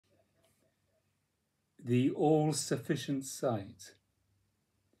the all-sufficient sight.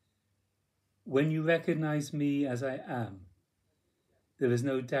 When you recognize me as I am, there is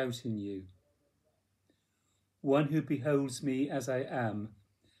no doubt in you. One who beholds me as I am,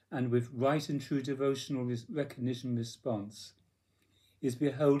 and with right and true devotional recognition response, is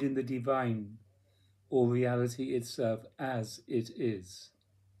beholding the divine or reality itself as it is.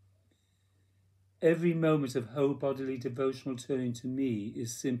 Every moment of whole bodily devotional turning to me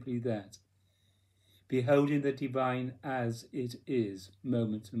is simply that, beholding the divine as it is,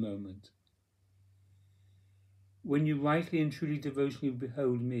 moment to moment. When you rightly and truly devotionally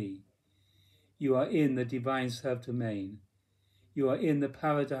behold me, you are in the divine self-domain. You are in the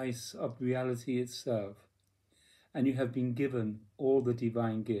paradise of reality itself, and you have been given all the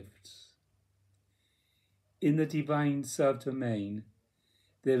divine gifts. In the divine self-domain,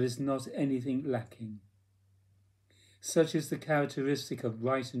 there is not anything lacking. Such is the characteristic of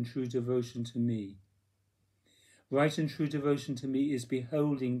right and true devotion to me. Right and true devotion to me is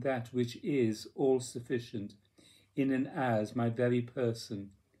beholding that which is all-sufficient in and as my very person,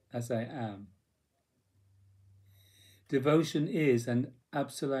 as I am. Devotion is an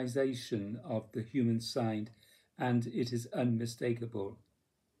absolutization of the human side, and it is unmistakable.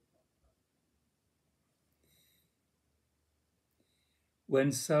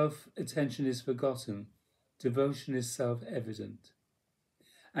 When self-attention is forgotten, devotion is self-evident.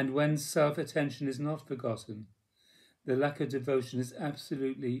 And when self-attention is not forgotten, the lack of devotion is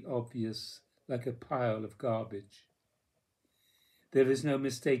absolutely obvious, like a pile of garbage. There is no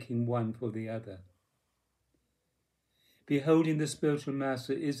mistaking one for the other. Beholding the spiritual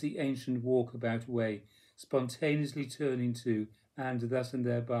master is the ancient walkabout way, spontaneously turning to, and thus and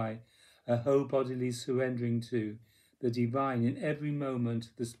thereby, a whole bodily surrendering to, the divine in every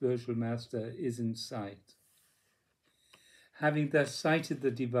moment the spiritual master is in sight. Having thus sighted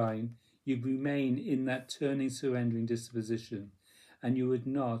the divine, you remain in that turning, surrendering disposition, and you would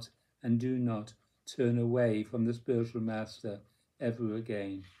not and do not turn away from the spiritual master ever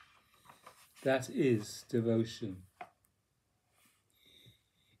again. That is devotion.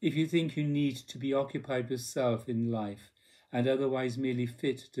 If you think you need to be occupied with self in life and otherwise merely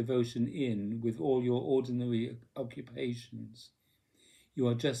fit devotion in with all your ordinary occupations, you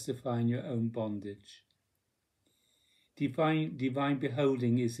are justifying your own bondage. Divine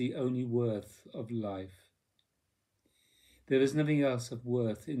beholding is the only worth of life. There is nothing else of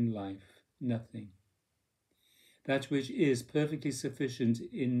worth in life, nothing. That which is perfectly sufficient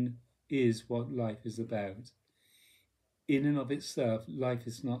is what life is about. In and of itself, life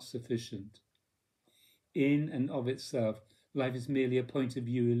is not sufficient. In and of itself, life is merely a point of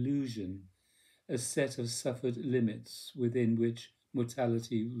view illusion, a set of suffered limits within which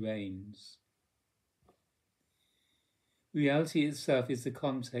mortality reigns. Reality itself is the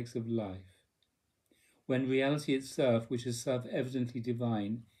context of life. When reality itself, which is self-evidently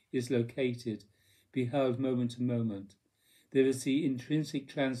divine, is located, beheld moment to moment, there is the intrinsic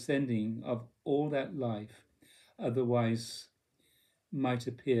transcending of all that life otherwise might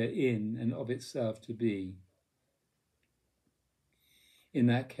appear in and of itself to be. In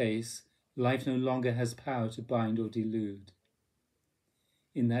that case, life no longer has power to bind or delude.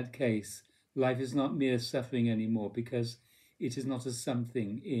 In that case, life is not mere suffering anymore because it is not a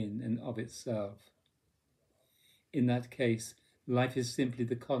something in and of itself. In that case, life is simply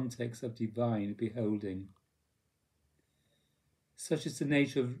the context of divine beholding. Such is the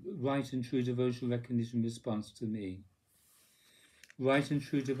nature of right and true devotional recognition response to me. Right and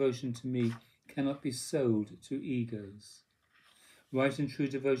true devotion to me cannot be sold to egos. Right and true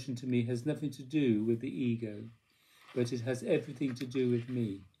devotion to me has nothing to do with the ego, but it has everything to do with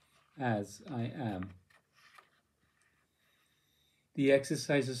me, as I am. The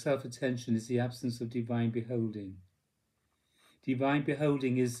exercise of self-attention is the absence of divine beholding. Divine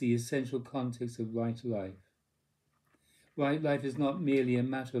beholding is the essential context of right life. Right life is not merely a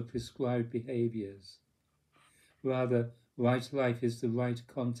matter of prescribed behaviors. Rather, right life is the right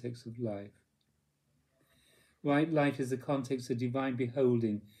context of life. Right life is the context of divine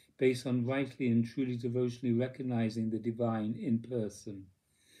beholding based on rightly and truly devotionally recognizing the divine in person,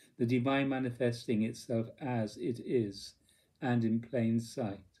 the divine manifesting itself as it is and in plain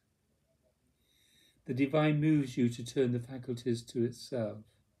sight. The divine moves you to turn the faculties to itself.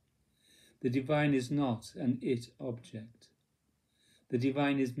 The divine is not an it object. The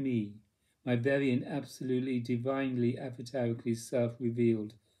divine is me, my very and absolutely divinely avatarically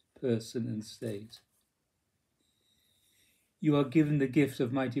self-revealed person and state. You are given the gift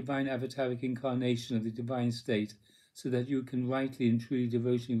of my divine avataric incarnation of the divine state so that you can rightly and truly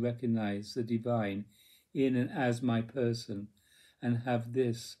devotionally recognize the divine in and as my person and have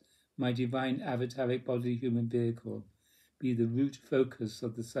this, my divine avataric bodily human vehicle, be the root focus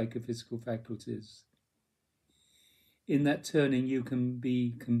of the psychophysical faculties. In that turning, you can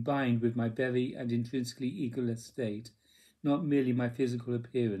be combined with my very and intrinsically egoless state, not merely my physical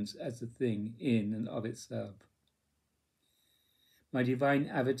appearance as a thing in and of itself. My divine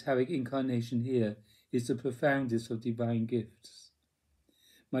avataric incarnation here is the profoundest of divine gifts.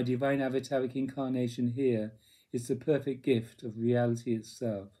 My divine avataric incarnation here is the perfect gift of reality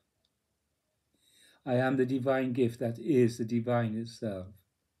itself. I am the divine gift that is the divine itself.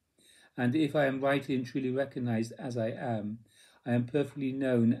 And if I am rightly and truly recognized as I am perfectly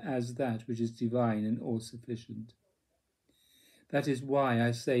known as that which is divine and all-sufficient. That is why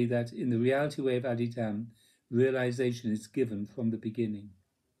I say that in the reality way of Adidam, realization is given from the beginning.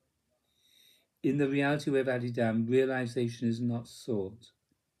 In the reality way of Adidam, realization is not sought.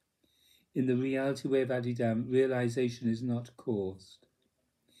 In the reality way of Adidam, realization is not caused.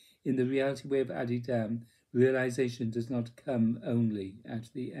 In the reality way of Adidam, realization does not come only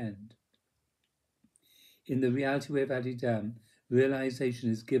at the end. In the reality way of Adidam,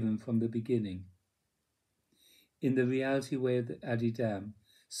 realization is given from the beginning. In the reality way of Adidam,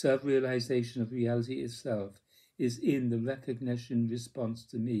 self-realization of reality itself is in the recognition response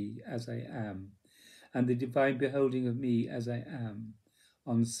to me as I am, and the divine beholding of me as I am,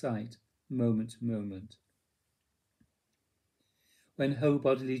 on sight, moment to moment. When whole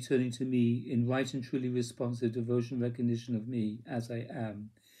bodily turning to me in right and truly responsive devotional recognition of me as I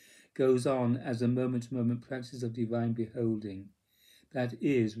am, goes on as a moment-to-moment practice of divine beholding, that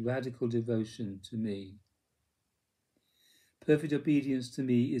is radical devotion to me. Perfect obedience to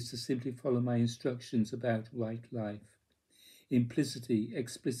me is to simply follow my instructions about right life, implicitly,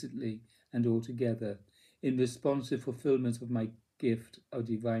 explicitly, and altogether, in responsive fulfillment of my gift of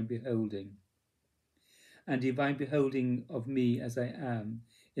divine beholding. And divine beholding of me as I am,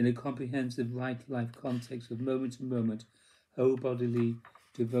 in a comprehensive right life context of moment-to-moment, whole bodily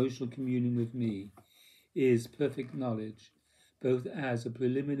devotional communion with me, is perfect knowledge, both as a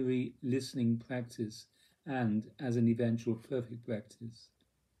preliminary listening practice and as an eventual perfect practice.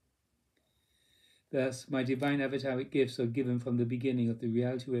 Thus, my divine avataric gifts are given from the beginning of the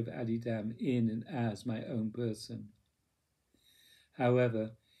reality of Adidam in and as my own person.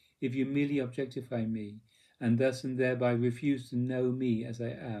 However, if you merely objectify me, and thus and thereby refuse to know me as I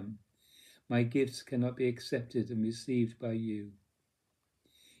am, my gifts cannot be accepted and received by you.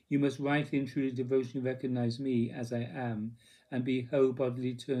 You must rightly and truly devotionally recognize me as I am, and be whole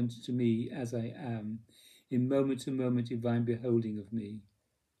bodily turned to me as I am, in moment-to-moment divine beholding of me.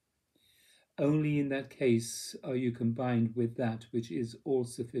 Only in that case are you combined with that which is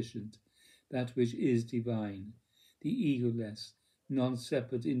all-sufficient, that which is divine, the egoless,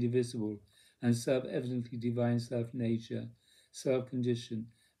 non-separate, indivisible, and self-evidently divine self-nature, self-condition,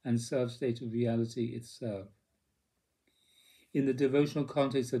 and self-state of reality itself. In the devotional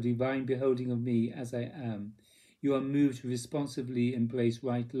context of divine beholding of me as I am, you are moved to responsively embrace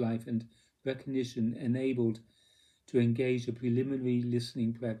right life and recognition, enabled to engage a preliminary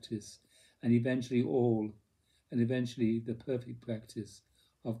listening practice, and eventually the perfect practice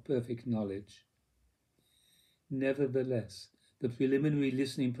of perfect knowledge. Nevertheless, the preliminary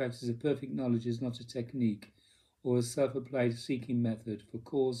listening practice of perfect knowledge is not a technique or a self-applied seeking method for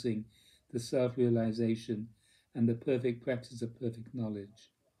causing the self-realization and the perfect practice of perfect knowledge.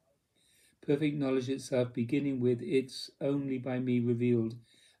 Perfect knowledge itself, beginning with its only by me revealed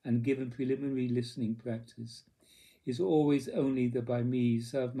and given preliminary listening practice, is always only the by me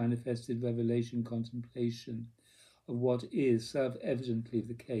self-manifested revelation contemplation of what is self-evidently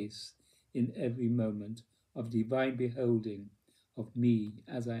the case in every moment of divine beholding of me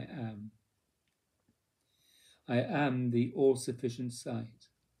as I am. I am the all-sufficient sight.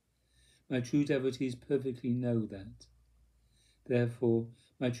 My true devotees perfectly know that. Therefore,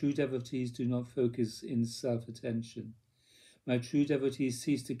 my true devotees do not focus in self-attention. My true devotees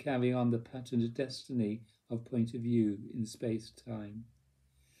cease to carry on the patterned destiny of point of view in space-time.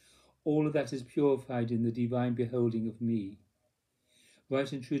 All of that is purified in the divine beholding of me. Right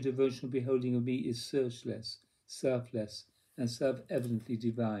and true devotional beholding of me is searchless, selfless, and self-evidently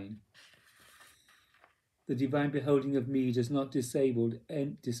divine. The divine beholding of me does not disable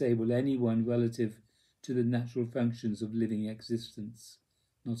anyone relative to the natural functions of living existence,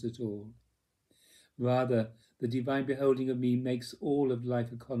 not at all. Rather, the divine beholding of me makes all of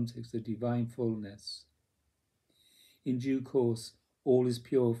life a context of divine fullness. In due course, all is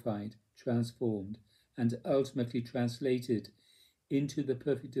purified, transformed, and ultimately translated into the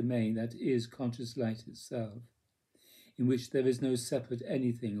perfect domain that is conscious light itself, in which there is no separate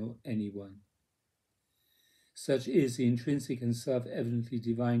anything or anyone. Such is the intrinsic and self-evidently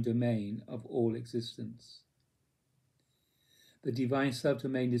divine domain of all existence. The divine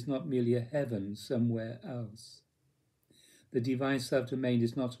self-domain is not merely a heaven somewhere else. The divine self-domain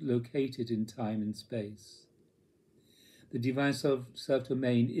is not located in time and space. The divine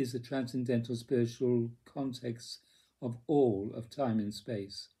self-domain is the transcendental spiritual context of all of time and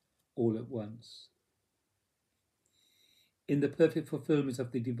space, all at once. In the perfect fulfillment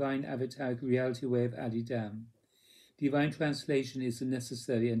of the divine avataric reality way of Adidam, divine translation is a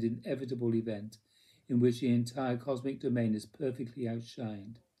necessary and inevitable event in which the entire cosmic domain is perfectly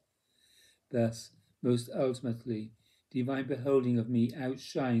outshined. Thus, most ultimately, divine beholding of me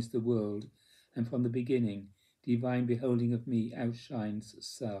outshines the world, and from the beginning, divine beholding of me outshines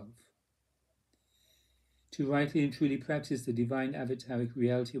self. To rightly and truly practice the divine avataric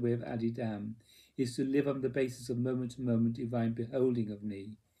reality way of Adidam is to live on the basis of moment-to-moment divine beholding of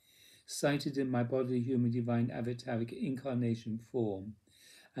me, sighted in my bodily human divine avataric incarnation form,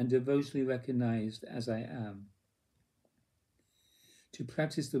 and devotionally recognized as I am. To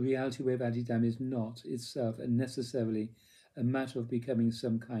practice the reality way of Adidam is not itself and necessarily a matter of becoming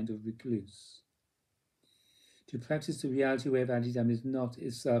some kind of recluse. To practice the reality way of Adidam is not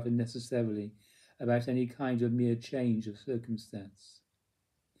itself and necessarily about any kind of mere change of circumstance.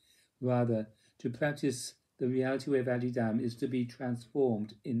 Rather, to practice the reality way of Adidam is to be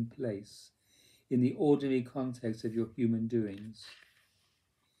transformed in place, in the ordinary context of your human doings.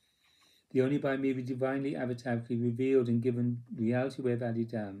 The only by me divinely avatarically revealed and given reality way of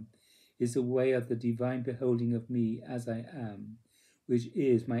Adidam is the way of the divine beholding of me as I am, which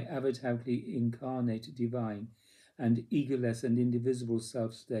is my avatarically incarnate divine and egoless and indivisible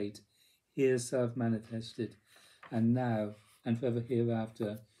self-state, here self-manifested, and now and forever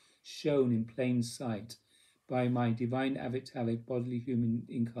hereafter, shown in plain sight by my divine avataric bodily human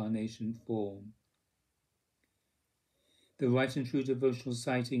incarnation form. The right and true devotional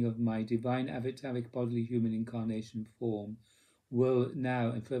sighting of my divine avataric bodily human incarnation form will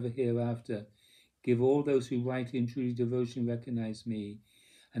now and forever hereafter give all those who rightly and truly devotionally recognize me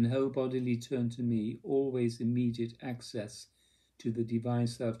and wholeheartedly turn to me always immediate access to the divine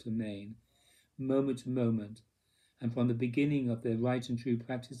self-domain, moment to moment, and from the beginning of their right and true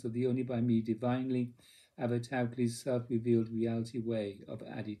practice of the only by me divinely avatarically self-revealed reality way of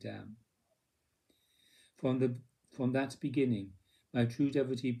Adidam. From that beginning, my true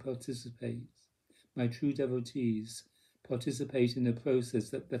devotees participate in a process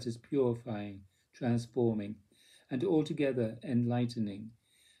that is purifying, transforming, and altogether enlightening,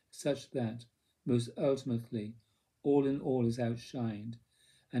 such that, most ultimately, all in all is outshined,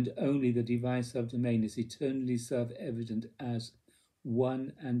 and only the divine self-domain is eternally self-evident as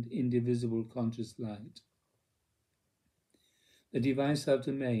one and indivisible conscious light. The divine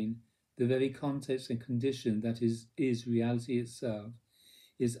self-domain, the very context and condition that is reality itself,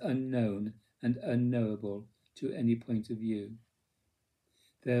 is unknown and unknowable to any point of view.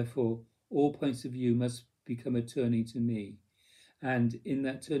 Therefore, all points of view must become a turning to me, and in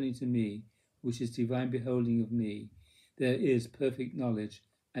that turning to me, which is divine beholding of me, there is perfect knowledge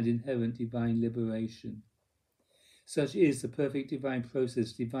and inherent divine liberation. Such is the perfect divine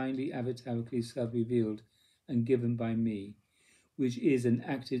process divinely avatarically self-revealed and given by me, which is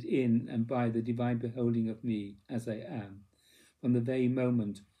enacted in and by the divine beholding of me as I am, from the very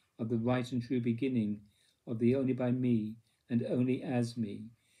moment of the right and true beginning of the only by me and only as me,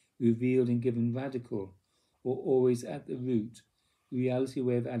 revealed and given radical, or always at the root, reality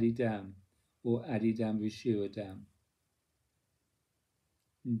way of Adidam, or Adidam Rishiradam.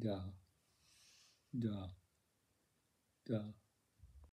 Da, da, da.